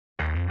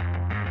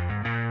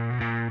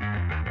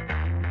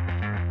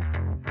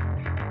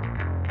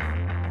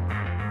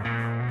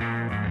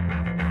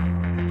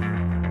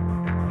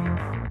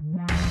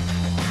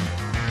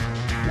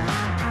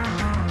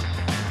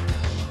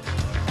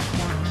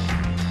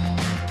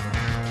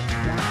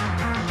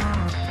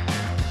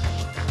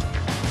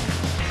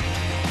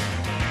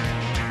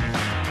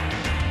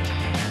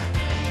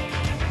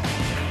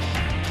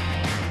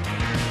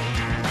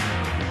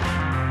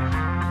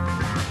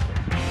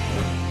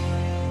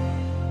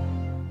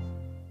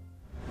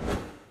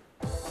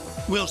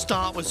We'll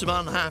start with some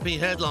unhappy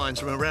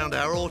headlines from around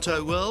our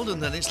auto world, and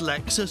then it's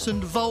Lexus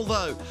and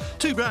Volvo,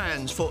 two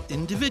brands for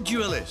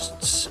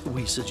individualists,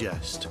 we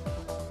suggest.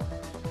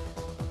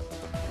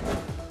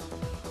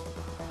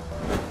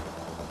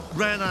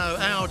 Renault,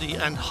 Audi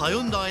and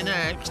Hyundai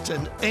next,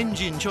 and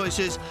engine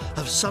choices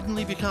have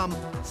suddenly become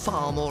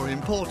far more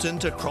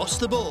important across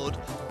the board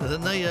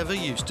than they ever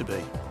used to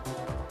be.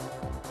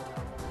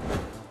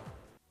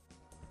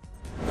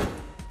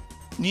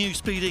 New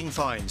speeding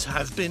fines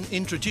have been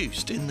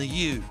introduced in the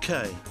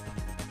UK.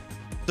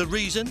 The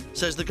reason,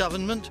 says the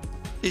government,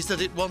 is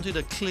that it wanted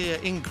a clear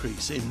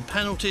increase in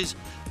penalties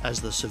as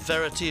the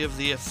severity of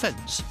the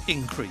offence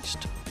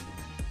increased.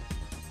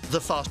 The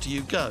faster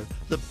you go,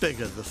 the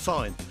bigger the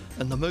fine,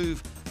 and the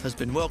move has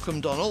been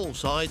welcomed on all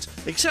sides,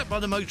 except by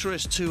the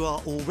motorists who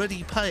are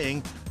already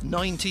paying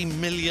 £90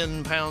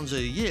 million a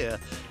year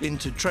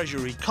into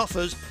Treasury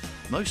coffers,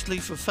 mostly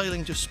for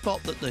failing to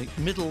spot that the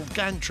middle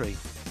gantry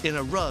in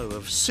a row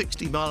of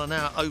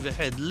 60-mile-an-hour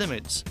overhead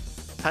limits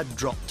had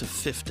dropped to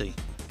 50.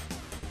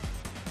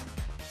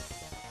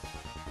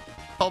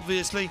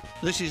 Obviously,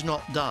 this is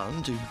not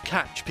done to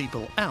catch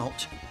people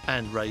out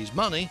and raise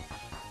money,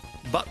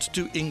 but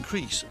to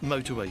increase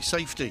motorway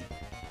safety.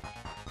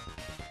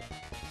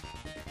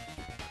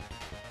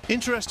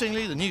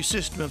 Interestingly, the new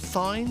system of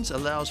fines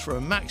allows for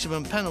a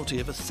maximum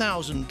penalty of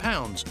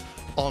 £1,000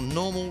 on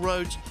normal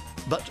roads,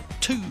 but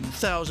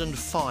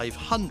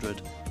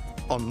 £2,500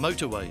 on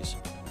motorways.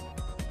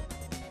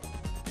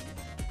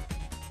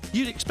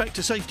 You'd expect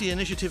a safety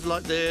initiative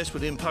like this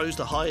would impose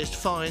the highest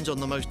fines on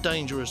the most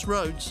dangerous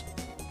roads,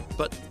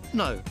 but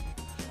no,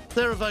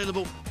 they're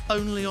available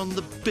only on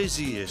the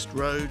busiest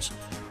roads,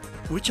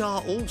 which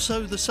are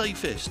also the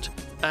safest,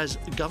 as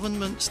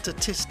government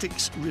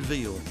statistics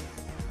reveal.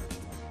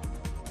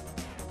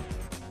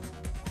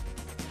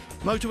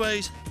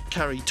 Motorways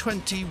carry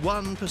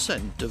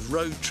 21% of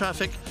road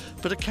traffic,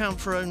 but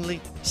account for only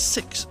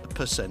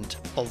 6%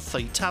 of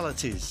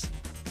fatalities.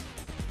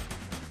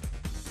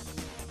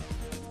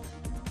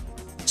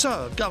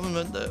 So, a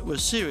government that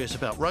was serious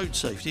about road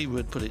safety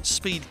would put its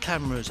speed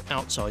cameras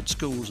outside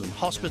schools and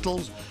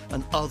hospitals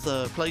and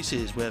other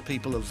places where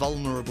people are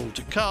vulnerable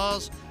to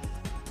cars,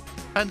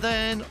 and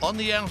then on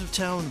the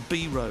out-of-town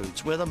B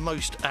roads where the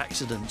most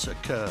accidents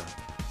occur.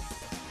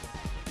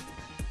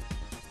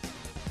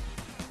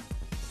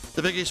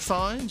 The biggest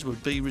fines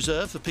would be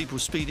reserved for people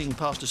speeding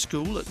past a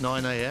school at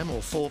 9 AM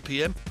or 4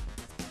 PM,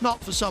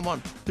 not for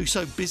someone who's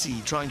so busy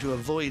trying to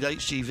avoid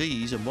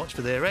HGVs and watch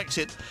for their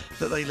exit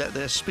that they let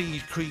their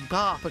speed creep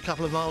up a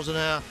couple of miles an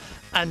hour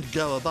and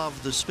go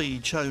above the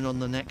speed shown on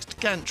the next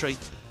gantry,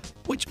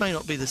 which may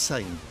not be the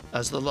same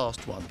as the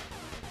last one.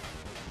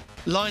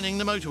 Lining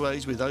the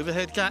motorways with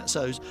overhead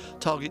gatsos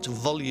targets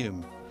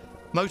volume.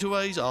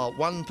 Motorways are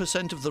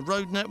 1% of the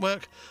road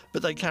network,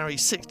 but they carry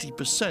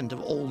 60%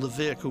 of all the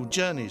vehicle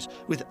journeys,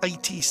 with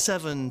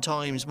 87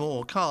 times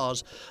more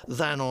cars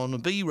than on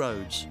B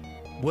roads,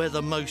 where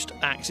the most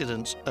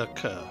accidents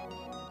occur.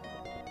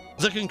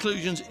 The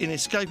conclusion's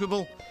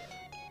inescapable.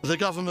 The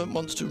government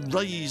wants to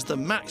raise the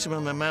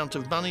maximum amount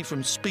of money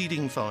from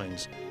speeding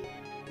fines.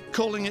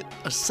 Calling it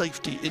a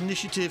safety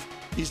initiative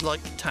is like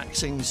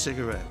taxing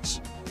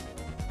cigarettes.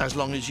 As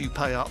long as you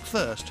pay up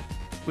first,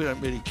 we don't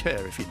really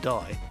care if you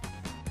die.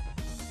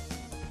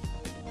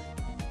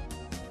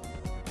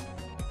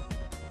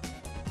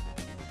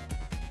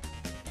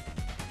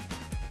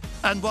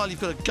 And while you've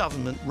got a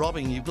government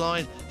robbing you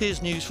blind,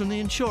 here's news from the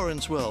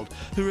insurance world,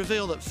 who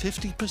reveal that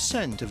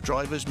 50% of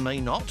drivers may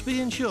not be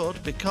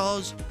insured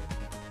because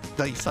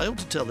they failed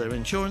to tell their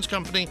insurance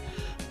company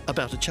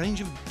about a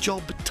change of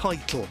job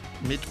title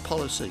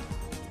mid-policy.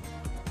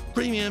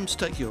 Premiums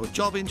take your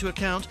job into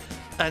account,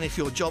 and if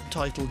your job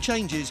title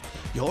changes,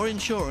 your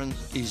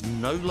insurance is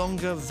no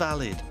longer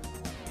valid.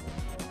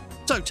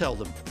 So tell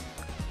them.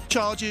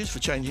 Charges for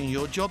changing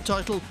your job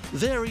title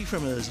vary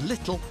from as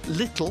little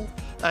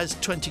as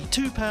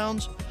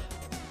 £22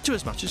 to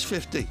as much as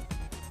 £50.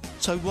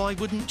 So why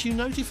wouldn't you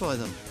notify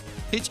them?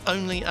 It's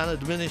only an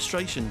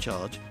administration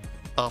charge,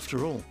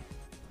 after all.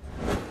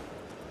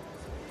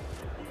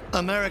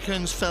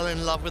 Americans fell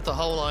in love with the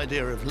whole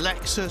idea of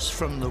Lexus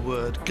from the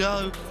word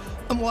go,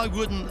 and why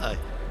wouldn't they?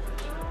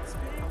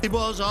 It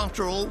was,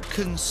 after all,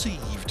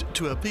 conceived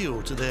to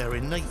appeal to their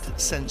innate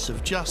sense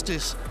of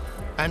justice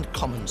and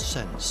common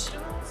sense.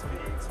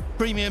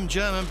 Premium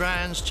German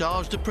brands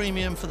charged a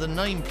premium for the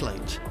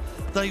nameplate.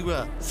 They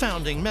were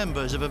founding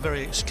members of a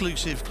very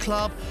exclusive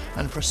club,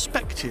 and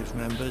prospective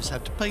members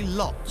had to pay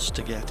lots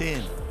to get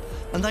in.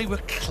 And they were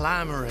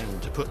clamouring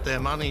to put their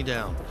money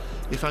down,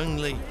 if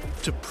only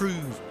to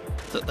prove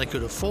that they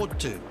could afford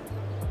to.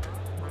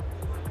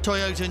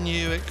 Toyota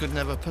knew it could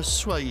never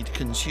persuade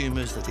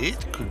consumers that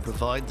it could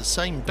provide the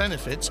same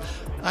benefits,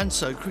 and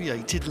so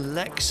created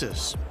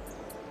Lexus.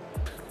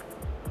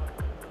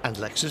 And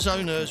Lexus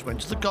owners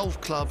went to the golf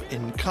club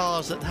in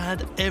cars that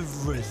had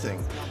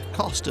everything,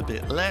 cost a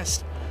bit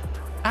less,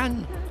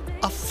 and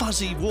a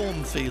fuzzy,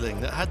 warm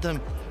feeling that had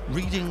them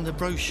reading the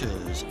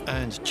brochures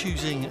and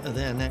choosing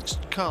their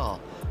next car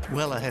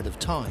well ahead of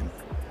time.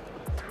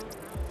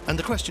 And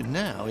the question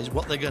now is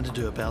what they're going to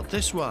do about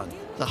this one,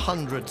 the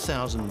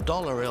 $100,000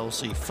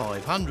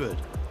 LC500.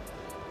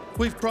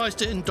 We've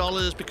priced it in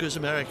dollars because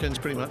Americans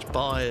pretty much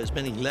buy as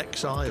many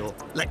Lexi or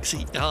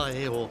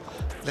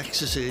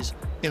Lexuses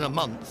in a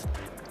month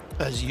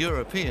as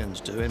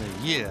Europeans do in a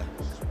year.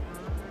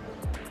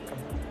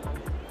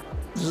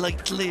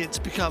 Lately it's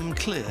become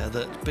clear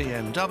that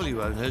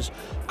BMW owners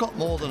got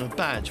more than a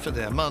badge for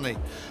their money,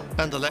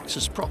 and the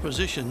Lexus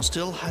proposition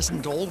still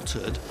hasn't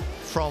altered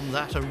from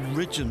that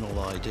original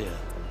idea.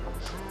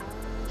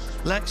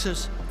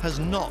 Lexus has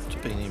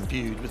not been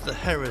imbued with the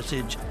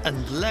heritage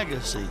and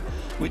legacy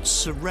which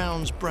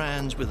surrounds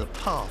brands with a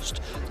past,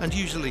 and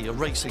usually a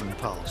racing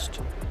past.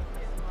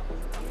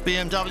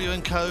 BMW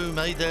and Co.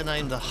 made their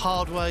name the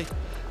hard way,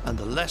 and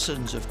the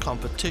lessons of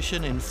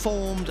competition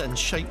informed and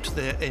shaped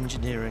their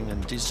engineering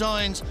and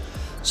designs,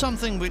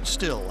 something which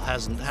still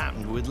hasn't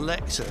happened with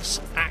Lexus,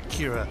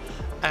 Acura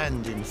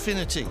and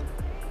Infiniti,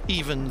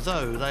 even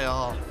though they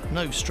are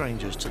no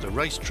strangers to the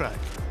racetrack.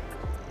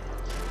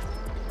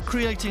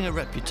 Creating a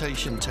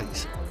reputation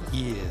takes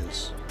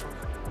years.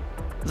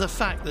 The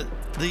fact that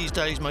these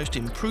days most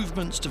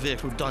improvements to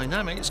vehicle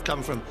dynamics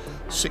come from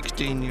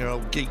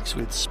 16-year-old geeks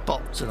with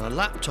spots and a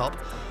laptop,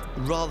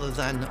 rather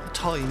than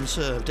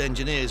time-served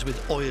engineers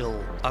with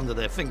oil under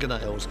their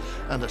fingernails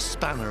and a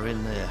spanner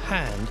in their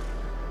hand,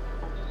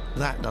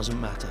 that doesn't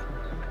matter.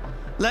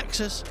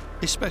 Lexus,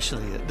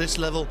 especially at this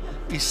level,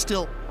 is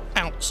still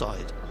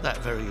outside that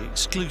very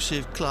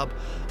exclusive club,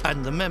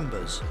 and the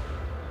members,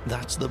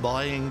 that's the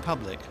buying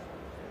public,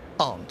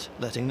 aren't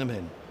letting them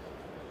in.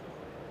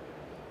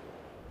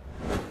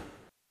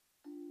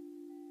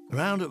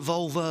 Around at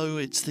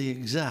Volvo, it's the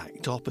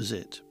exact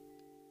opposite.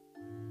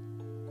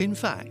 In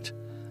fact,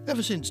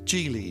 ever since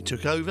Geely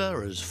took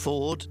over as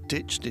Ford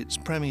ditched its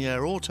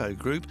Premier Auto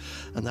Group,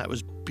 and that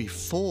was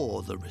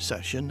before the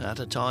recession, at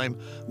a time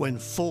when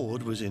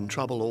Ford was in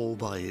trouble all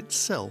by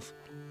itself,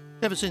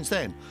 ever since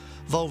then,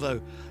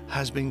 Volvo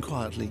has been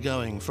quietly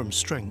going from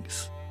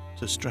strength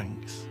to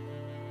strength.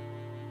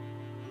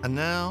 And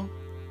now,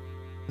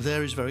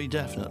 there is very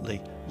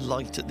definitely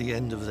light at the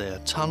end of their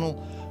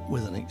tunnel,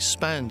 with an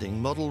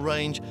expanding model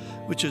range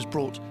which has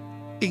brought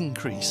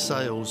increased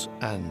sales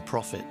and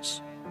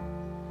profits.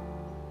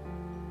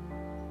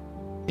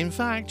 In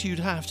fact, you'd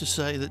have to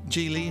say that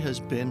Geely has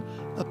been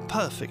a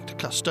perfect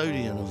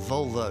custodian of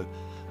Volvo,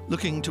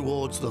 looking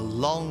towards the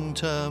long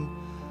term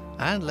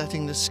and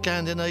letting the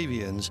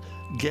Scandinavians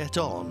get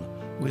on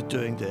with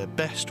doing their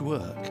best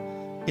work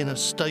in a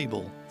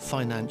stable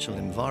financial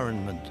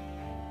environment.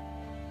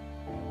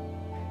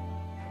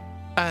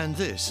 And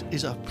this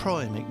is a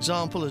prime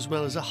example, as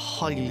well as a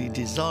highly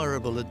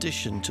desirable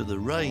addition to the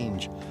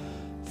range,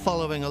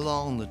 following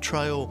along the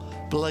trail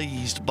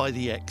blazed by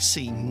the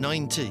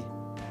XC90.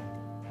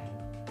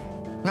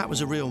 That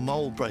was a real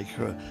mold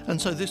breaker, and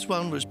so this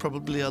one was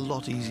probably a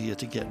lot easier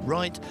to get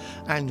right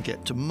and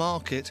get to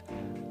market,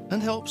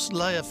 and helps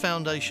lay a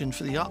foundation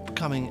for the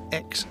upcoming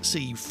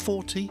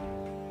XC40,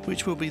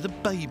 which will be the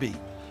baby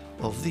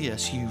of the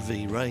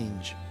SUV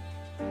range.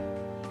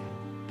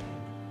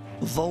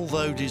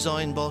 Volvo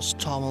design boss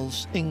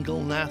Thomas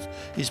Ingelnath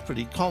is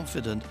pretty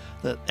confident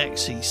that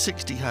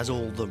XC60 has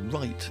all the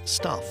right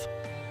stuff.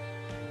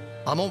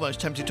 "I'm almost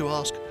tempted to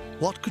ask,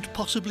 what could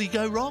possibly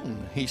go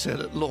wrong?" he said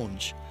at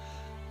launch.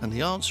 And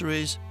the answer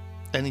is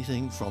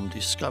anything from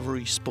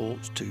Discovery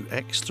Sport to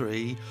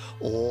X3,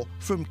 or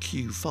from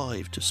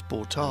Q5 to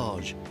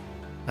Sportage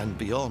and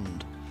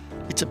beyond.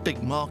 It's a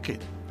big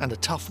market and a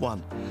tough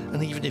one,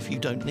 and even if you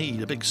don't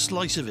need a big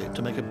slice of it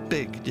to make a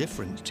big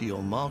difference to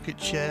your market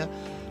share,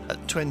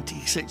 at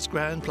 26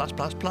 grand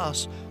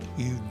plus,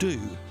 you do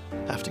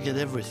have to get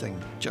everything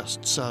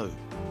just so.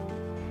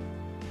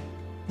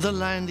 The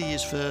Landy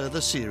is for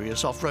the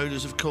serious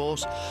off-roaders, of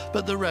course,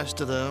 but the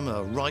rest of them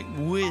are right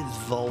with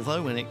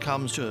Volvo when it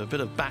comes to a bit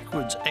of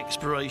backwards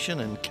exploration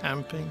and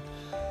camping.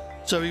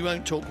 So we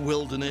won't talk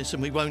wilderness,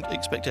 and we won't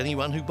expect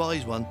anyone who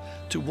buys one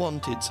to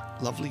want its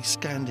lovely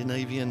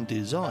Scandinavian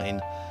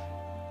design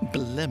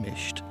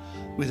blemished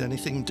with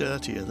anything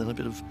dirtier than a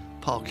bit of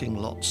parking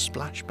lot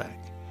splashback.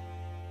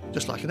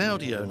 Just like an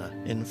Audi owner,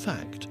 in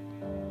fact.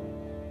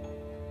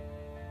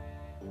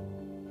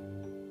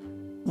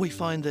 We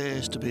find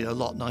theirs to be a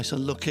lot nicer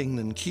looking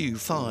than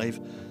Q5,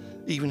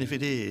 even if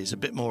it is a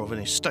bit more of an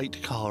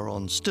estate car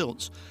on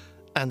stilts,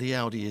 and the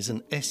Audi is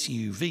an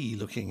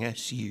SUV-looking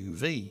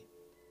SUV.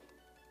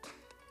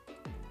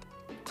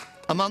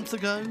 A month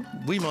ago,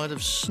 we might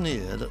have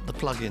sneered at the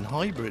plug-in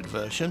hybrid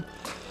version.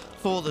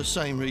 For the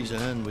same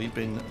reason, we've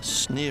been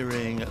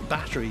sneering at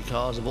battery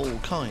cars of all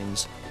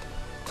kinds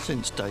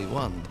since day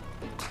one.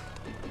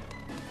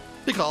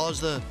 Because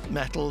the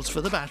metals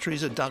for the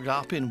batteries are dug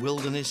up in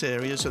wilderness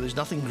areas, so there's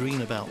nothing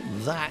green about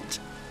that.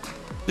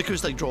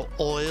 Because they draw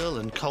oil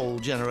and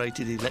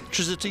coal-generated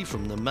electricity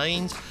from the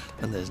mains,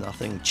 and there's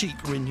nothing cheap,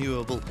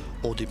 renewable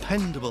or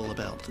dependable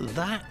about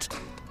that.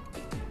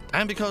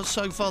 And because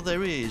so far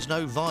there is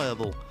no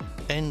viable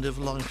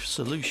end-of-life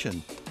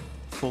solution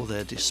for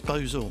their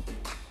disposal.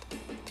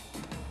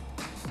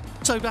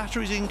 So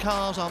batteries in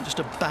cars aren't just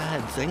a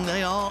bad thing,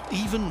 they are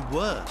even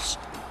worse.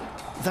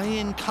 They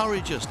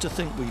encourage us to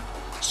think we've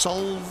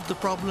solved the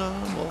problem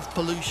of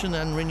pollution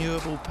and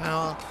renewable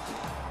power,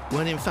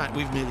 when in fact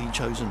we've merely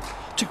chosen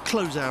to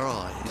close our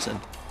eyes and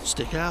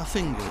stick our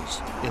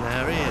fingers in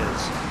our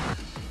ears.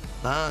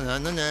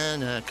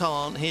 No,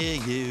 can't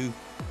hear you.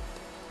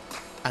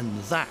 And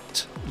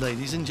that,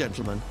 ladies and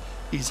gentlemen,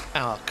 is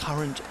our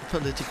current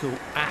political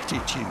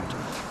attitude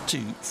to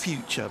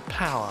future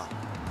power.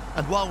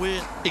 And while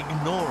we're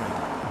ignoring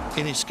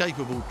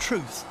inescapable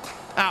truth,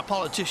 our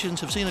politicians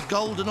have seen a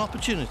golden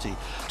opportunity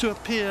to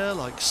appear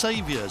like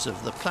saviours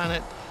of the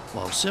planet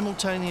while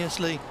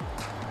simultaneously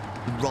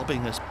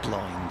robbing us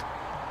blind.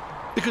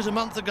 Because a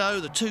month ago,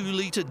 the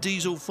 2-litre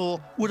diesel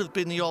 4 would have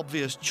been the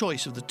obvious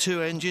choice of the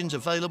 2 engines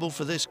available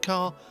for this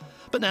car.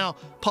 But now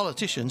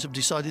politicians have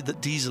decided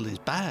that diesel is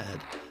bad.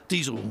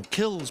 Diesel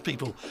kills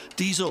people.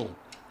 Diesel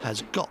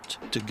has got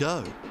to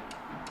go.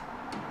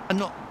 And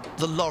not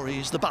the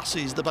lorries, the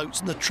buses, the boats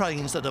and the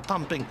trains that are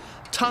pumping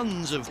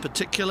tons of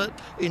particulate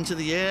into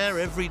the air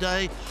every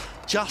day.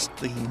 Just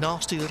the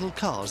nasty little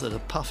cars that are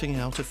puffing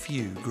out a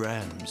few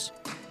grams.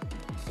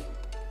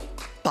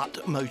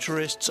 But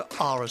motorists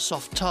are a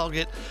soft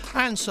target,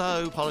 and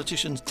so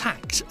politicians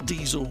tax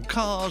diesel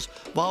cars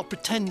while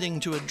pretending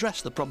to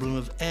address the problem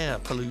of air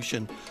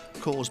pollution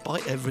caused by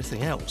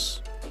everything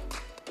else.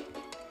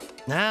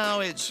 Now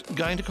it's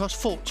going to cost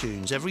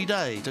fortunes every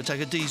day to take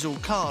a diesel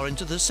car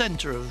into the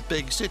centre of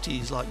big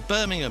cities like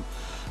Birmingham,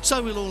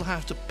 so we'll all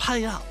have to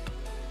pay up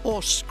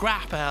or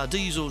scrap our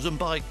diesels and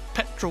buy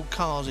petrol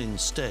cars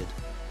instead.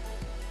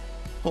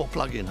 Or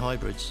plug-in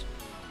hybrids.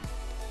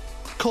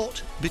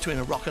 Caught between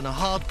a rock and a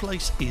hard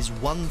place is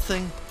one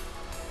thing.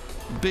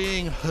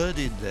 Being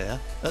herded there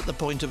at the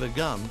point of a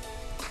gun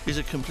is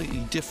a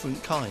completely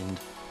different kind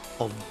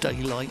of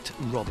daylight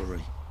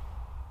robbery.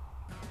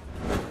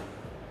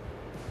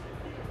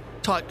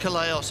 Type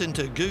KOLEOS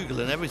into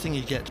Google and everything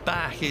you get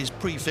back is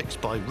prefixed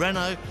by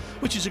Renault,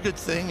 which is a good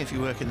thing if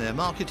you work in their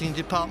marketing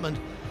department,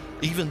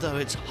 even though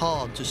it's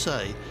hard to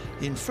say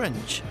in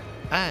French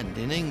and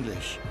in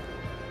English.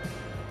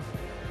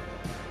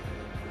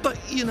 But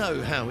you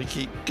know how we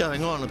keep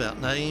going on about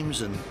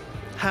names and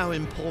how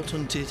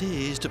important it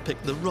is to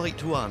pick the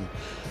right one,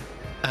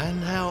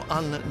 and how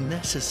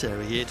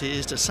unnecessary it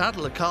is to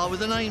saddle a car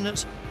with a name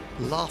that's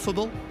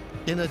laughable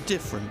in a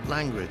different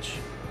language.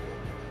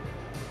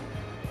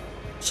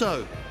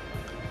 So,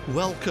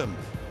 welcome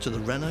to the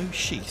Renault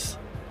sheath.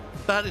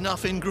 Bad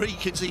enough in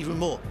Greek, it's even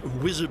more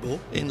visible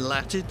in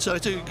Latin, so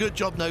it's a good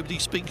job nobody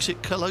speaks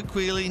it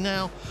colloquially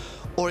now,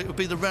 or it would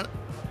be the Renault...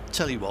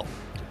 Tell you what,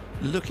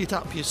 look it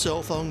up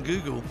yourself on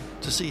Google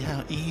to see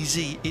how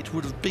easy it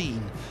would have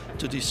been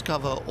to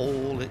discover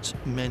all its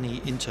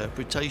many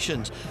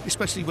interpretations,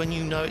 especially when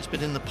you know it's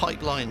been in the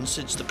pipeline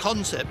since the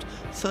concept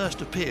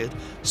first appeared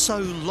so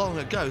long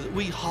ago that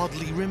we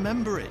hardly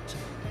remember it.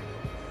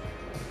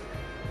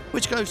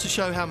 Which goes to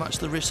show how much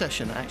the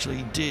recession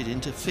actually did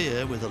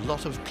interfere with a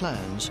lot of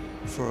plans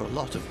for a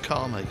lot of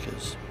car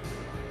makers.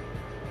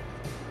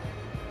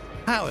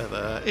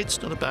 However,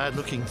 it's not a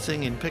bad-looking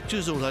thing in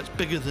pictures, although it's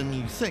bigger than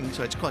you think,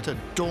 so it's quite a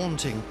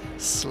daunting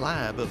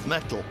slab of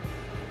metal.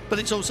 But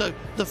it's also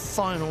the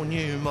final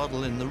new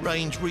model in the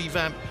range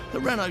revamp that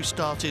Renault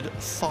started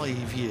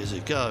 5 years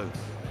ago.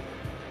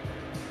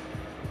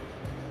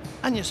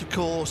 And yes, of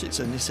course, it's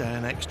a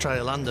Nissan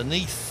X-Trail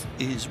underneath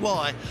is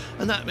why,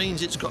 and that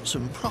means it's got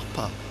some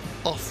proper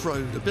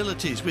off-road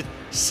abilities with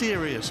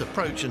serious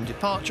approach and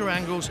departure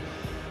angles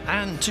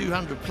and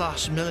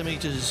 200+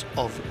 millimetres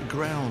of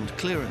ground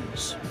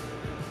clearance.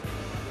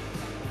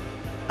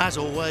 As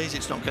always,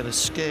 it's not going to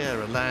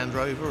scare a Land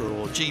Rover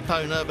or Jeep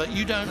owner, but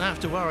you don't have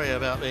to worry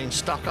about being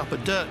stuck up a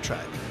dirt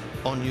track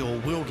on your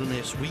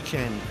wilderness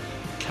weekend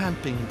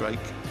camping break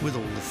with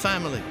all the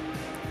family.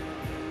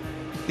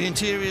 The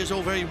interior's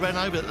all very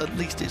Renault, but at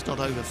least it's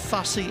not over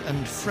fussy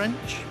and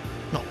French.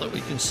 Not that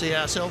we can see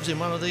ourselves in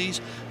one of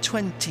these.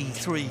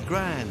 23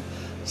 grand,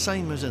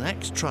 same as an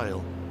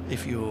X-Trail,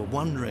 if you're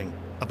wondering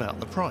about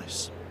the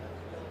price.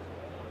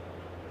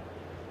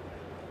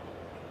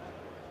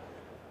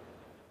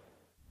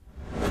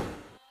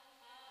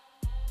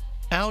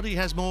 Audi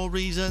has more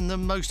reason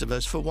than most of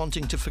us for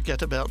wanting to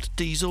forget about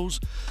diesels,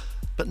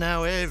 but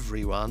now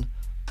everyone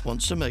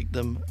wants to make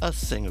them a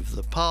thing of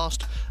the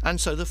past, and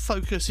so the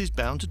focus is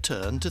bound to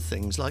turn to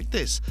things like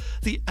this,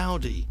 the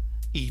Audi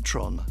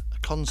E-TRON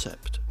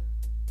concept.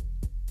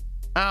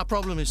 Our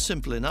problem is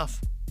simple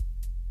enough.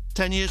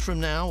 10 years from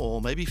now,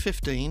 or maybe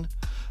 15,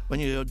 when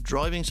you're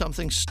driving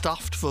something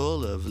stuffed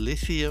full of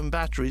lithium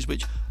batteries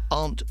which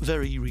aren't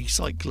very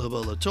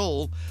recyclable at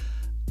all,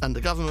 and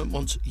the government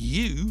wants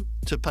you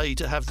to pay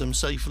to have them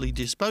safely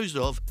disposed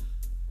of,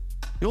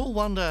 you'll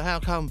wonder how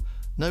come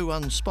no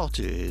one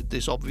spotted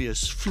this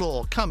obvious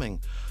flaw coming,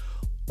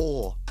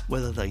 or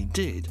whether they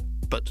did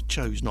but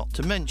chose not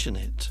to mention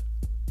it.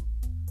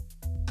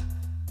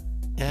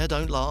 Yeah,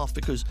 don't laugh,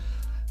 because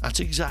that's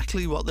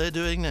exactly what they're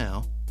doing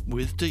now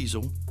with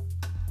diesel.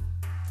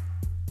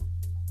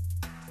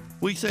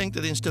 We think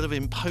that instead of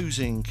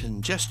imposing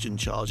congestion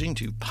charging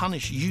to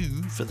punish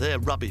you for their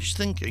rubbish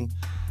thinking,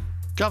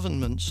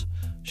 governments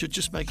should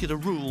just make it a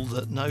rule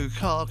that no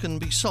car can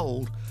be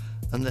sold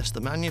unless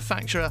the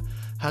manufacturer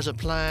has a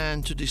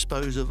plan to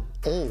dispose of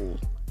all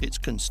its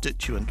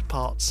constituent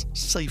parts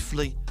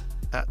safely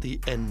at the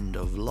end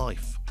of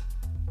life.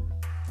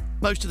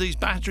 Most of these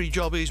battery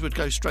jobbies would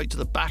go straight to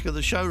the back of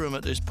the showroom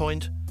at this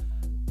point,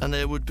 and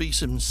there would be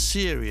some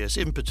serious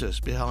impetus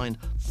behind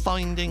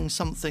finding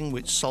something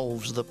which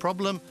solves the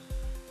problem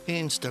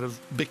instead of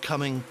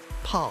becoming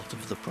part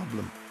of the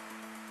problem.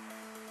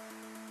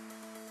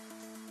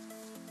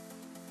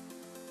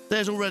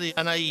 There's already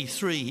an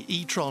A3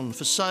 E-TRON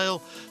for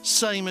sale,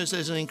 same as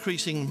there's an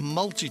increasing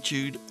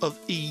multitude of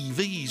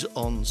EVs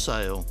on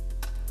sale.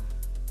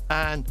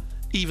 And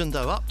even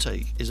though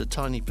uptake is a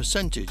tiny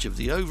percentage of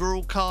the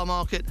overall car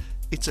market,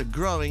 it's a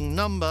growing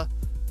number,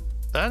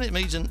 and it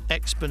means an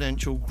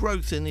exponential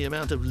growth in the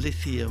amount of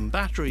lithium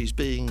batteries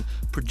being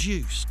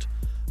produced,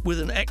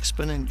 with an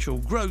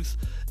exponential growth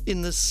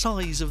in the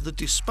size of the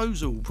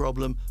disposal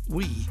problem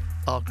we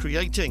are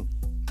creating.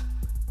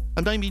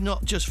 And maybe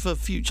not just for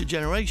future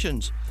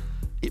generations,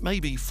 it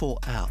may be for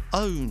our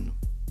own.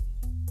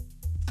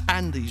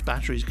 And these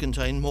batteries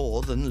contain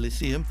more than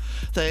lithium.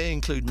 They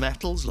include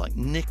metals like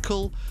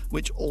nickel,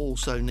 which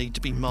also need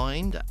to be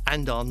mined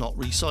and are not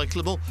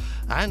recyclable,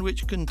 and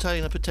which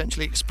contain a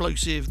potentially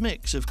explosive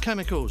mix of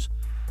chemicals.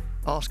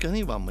 Ask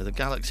anyone with a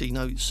Galaxy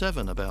Note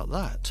 7 about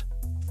that.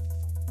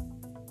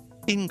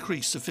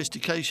 Increased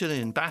sophistication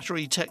in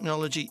battery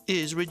technology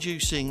is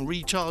reducing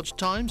recharge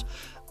times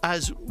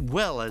as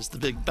well as the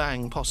Big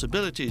Bang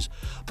possibilities,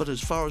 but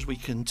as far as we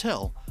can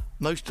tell,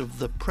 most of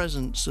the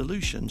present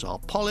solutions are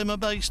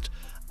polymer-based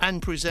and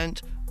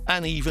present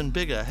an even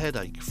bigger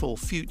headache for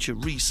future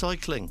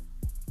recycling.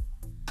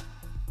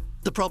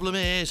 The problem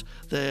is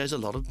there's a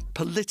lot of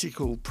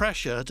political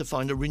pressure to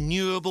find a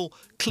renewable,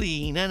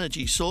 clean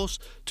energy source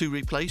to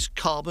replace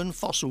carbon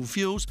fossil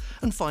fuels,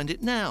 and find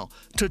it now,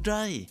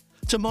 today,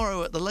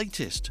 tomorrow at the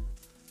latest.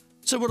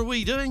 So what are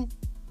we doing?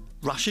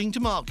 Rushing to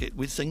market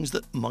with things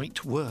that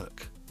might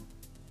work,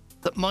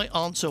 that might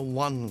answer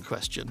one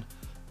question,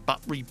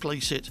 but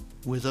replace it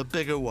with a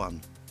bigger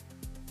one.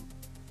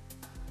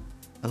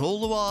 And all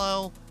the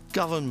while,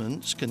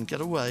 governments can get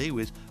away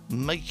with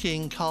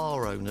making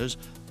car owners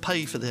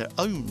pay for their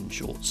own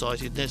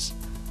short-sightedness.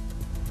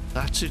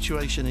 That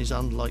situation is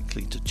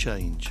unlikely to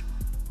change.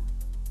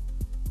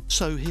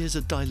 So here's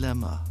a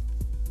dilemma.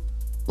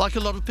 Like a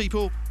lot of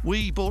people,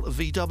 we bought a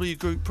VW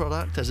Group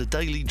product as a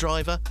daily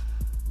driver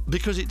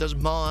because it does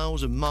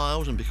miles and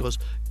miles, and because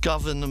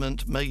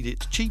government made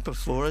it cheaper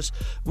for us,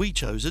 we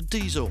chose a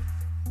diesel.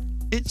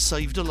 It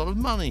saved a lot of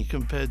money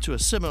compared to a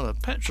similar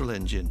petrol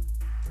engine.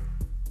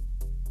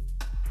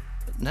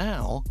 But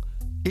now,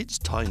 it's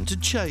time to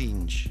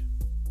change.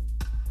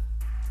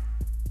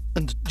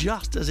 And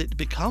just as it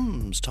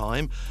becomes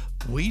time,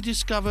 we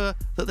discover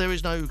that there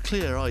is no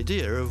clear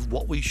idea of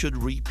what we should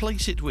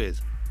replace it with,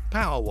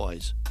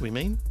 power-wise, we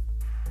mean.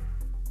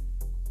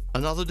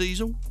 Another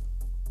diesel?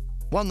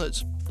 One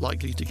that's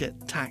likely to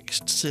get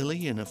taxed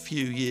silly in a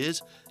few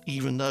years,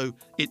 even though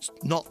it's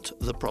not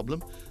the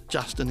problem,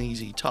 just an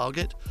easy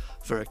target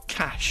for a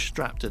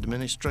cash-strapped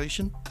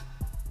administration.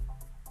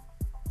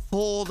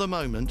 For the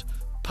moment,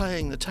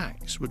 paying the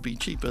tax would be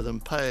cheaper than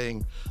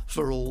paying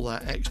for all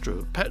that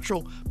extra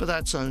petrol, but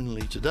that's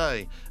only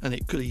today, and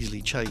it could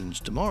easily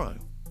change tomorrow.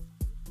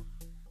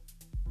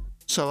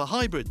 So a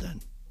hybrid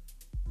then.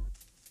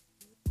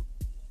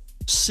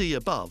 C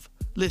above,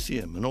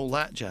 lithium and all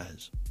that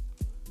jazz.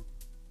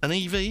 An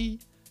EV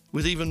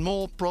with even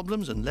more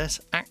problems and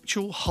less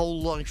actual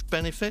whole life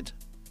benefit?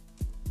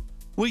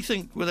 We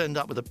think we'll end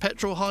up with a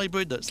petrol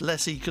hybrid that's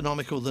less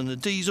economical than a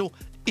diesel,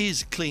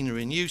 is cleaner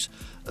in use,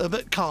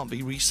 but can't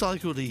be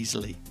recycled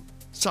easily.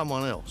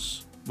 Someone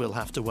else will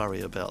have to worry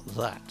about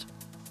that.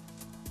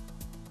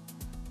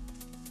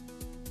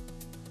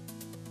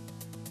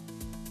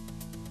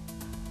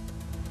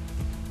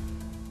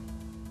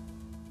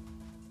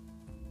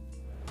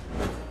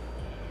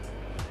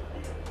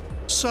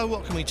 So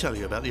what can we tell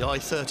you about the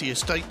i30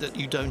 estate that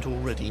you don't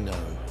already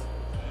know?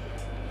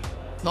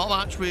 Not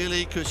much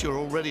really, because you're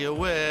already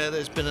aware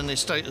there's been an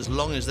estate as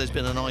long as there's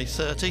been an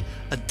i30,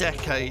 a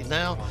decade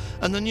now,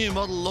 and the new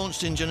model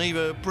launched in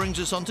Geneva brings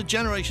us on to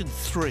generation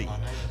 3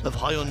 of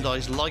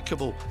Hyundai's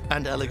likeable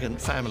and elegant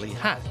family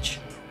hatch.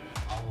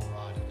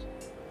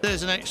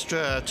 There's an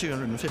extra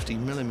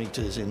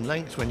 250mm in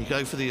length when you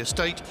go for the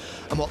estate,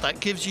 and what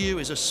that gives you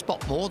is a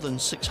spot more than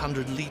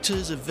 600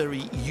 litres of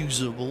very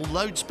usable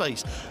load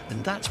space,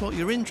 and that's what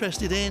you're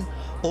interested in,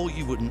 or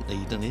you wouldn't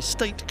need an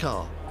estate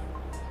car.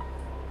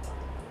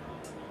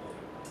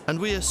 And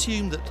we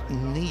assume that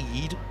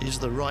need is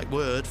the right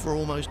word for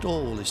almost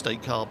all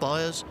estate car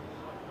buyers.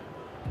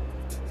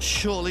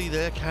 Surely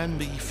there can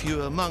be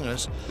few among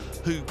us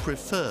who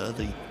prefer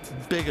the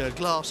bigger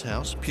glass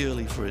house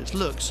purely for its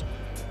looks.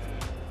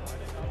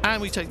 And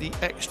we take the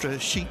extra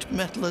sheet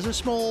metal as a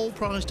small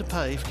price to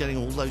pay for getting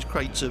all those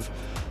crates of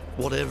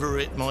whatever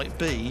it might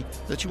be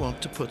that you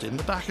want to put in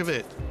the back of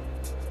it.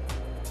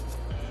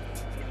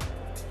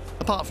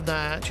 Apart from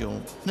that,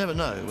 you'll never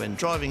know when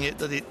driving it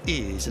that it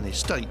is an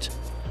estate.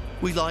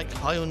 We like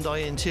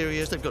Hyundai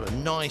interiors, they've got a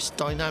nice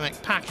dynamic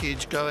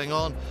package going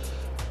on.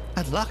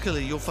 And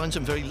luckily you'll find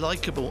some very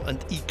likeable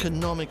and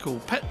economical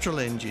petrol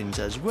engines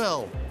as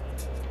well.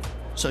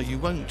 So you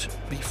won't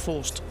be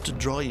forced to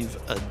drive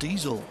a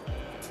diesel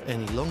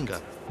any longer.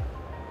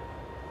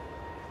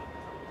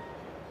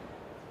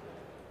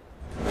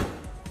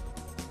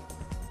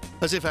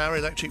 As if our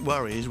electric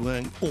worries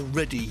weren't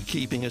already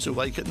keeping us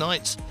awake at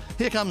nights,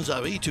 here comes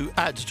Zoe to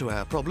add to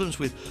our problems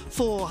with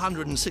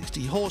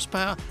 460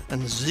 horsepower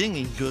and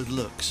zingy good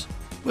looks.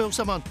 Will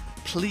someone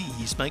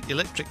please make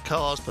electric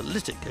cars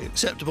politically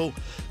acceptable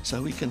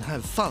so we can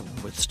have fun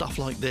with stuff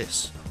like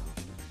this?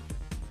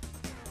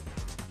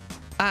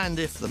 And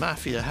if the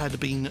Mafia had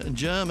been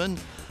German,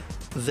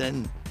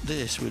 then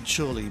this would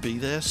surely be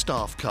their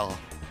staff car.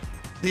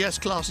 The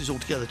S-Class is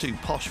altogether too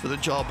posh for the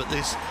job, but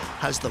this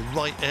has the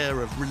right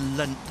air of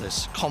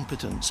relentless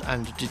competence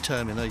and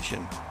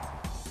determination.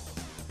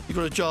 You've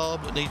got a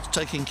job that needs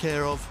taking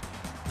care of,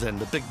 then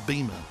the big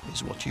Beamer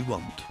is what you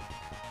want.